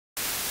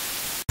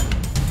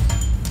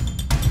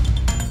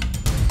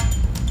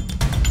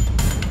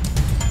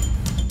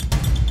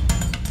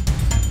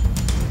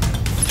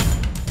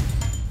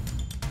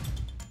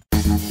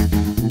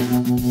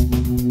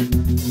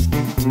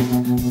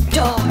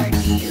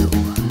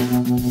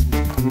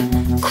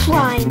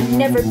and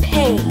never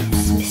pays,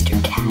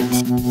 Mr. Cat.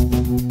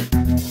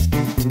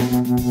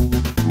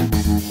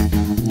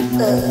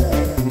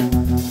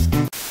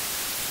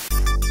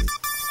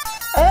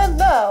 And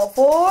now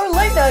for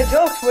late night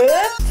jokes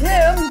with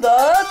Tim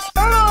the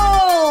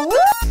Turtle! Woo!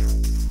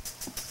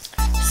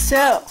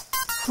 So,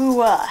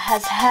 who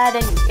has had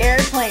any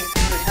airplane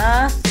food,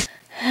 huh?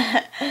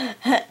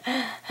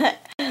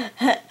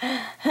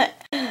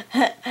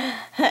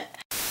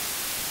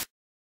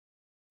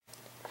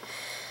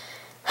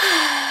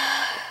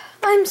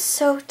 I'm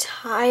so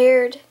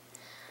tired.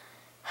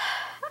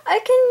 I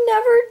can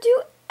never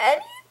do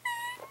anything.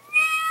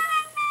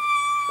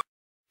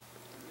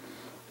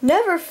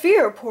 Never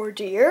fear, poor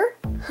dear.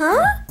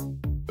 Huh?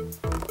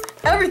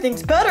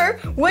 Everything's better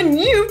when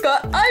you've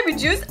got Ivy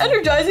Juice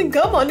energizing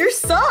gum on your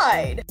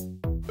side.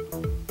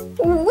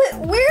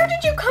 Where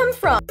did you come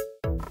from?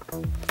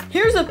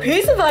 Here's a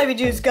piece of Ivy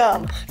Juice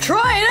gum.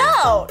 Try it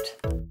out!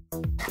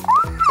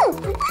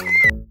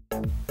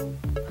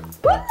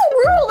 What in the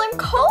world? I'm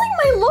calling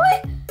my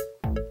lawyer.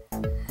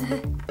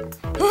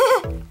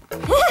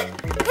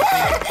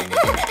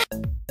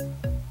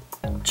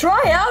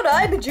 Try out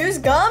Ivy Juice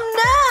gum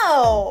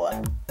now!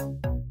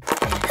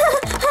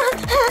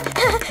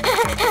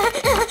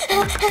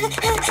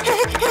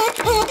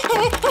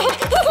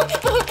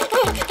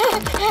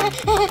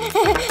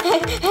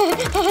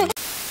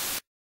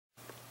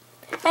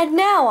 And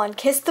now on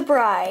Kiss the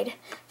Bride,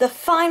 the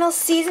final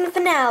season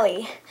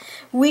finale,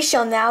 we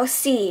shall now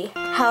see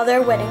how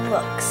their wedding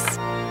looks.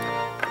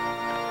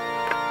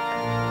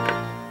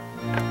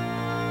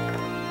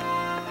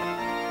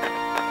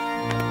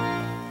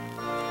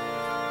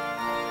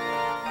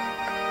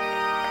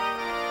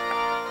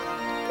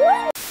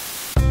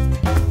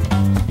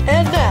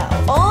 And now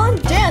on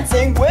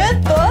Dancing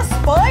with the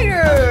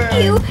Spider!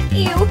 Ew,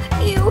 ew,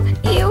 ew,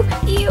 ew,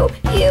 ew,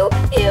 ew, ew,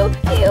 ew,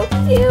 ew,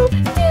 ew.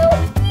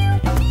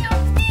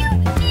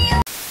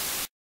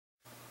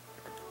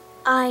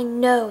 I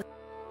know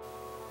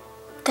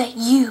that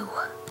you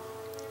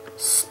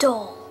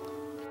stole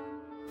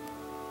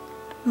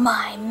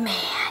my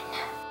man.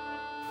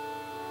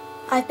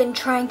 I've been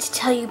trying to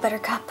tell you,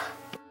 Buttercup.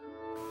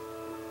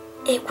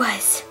 It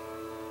was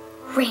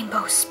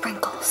Rainbow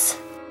Sprinkles.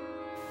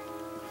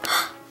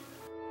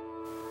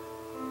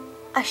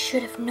 I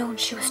should have known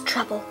she was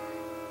trouble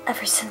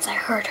ever since I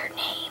heard her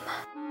name.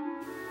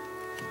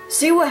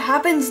 See what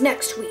happens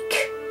next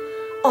week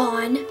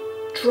on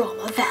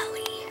Drama Valley.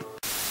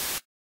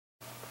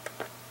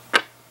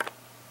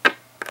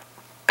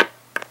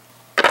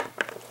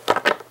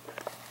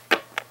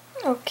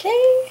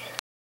 Okay.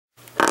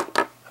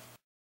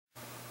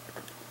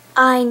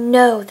 I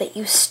know that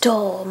you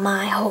stole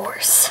my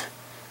horse.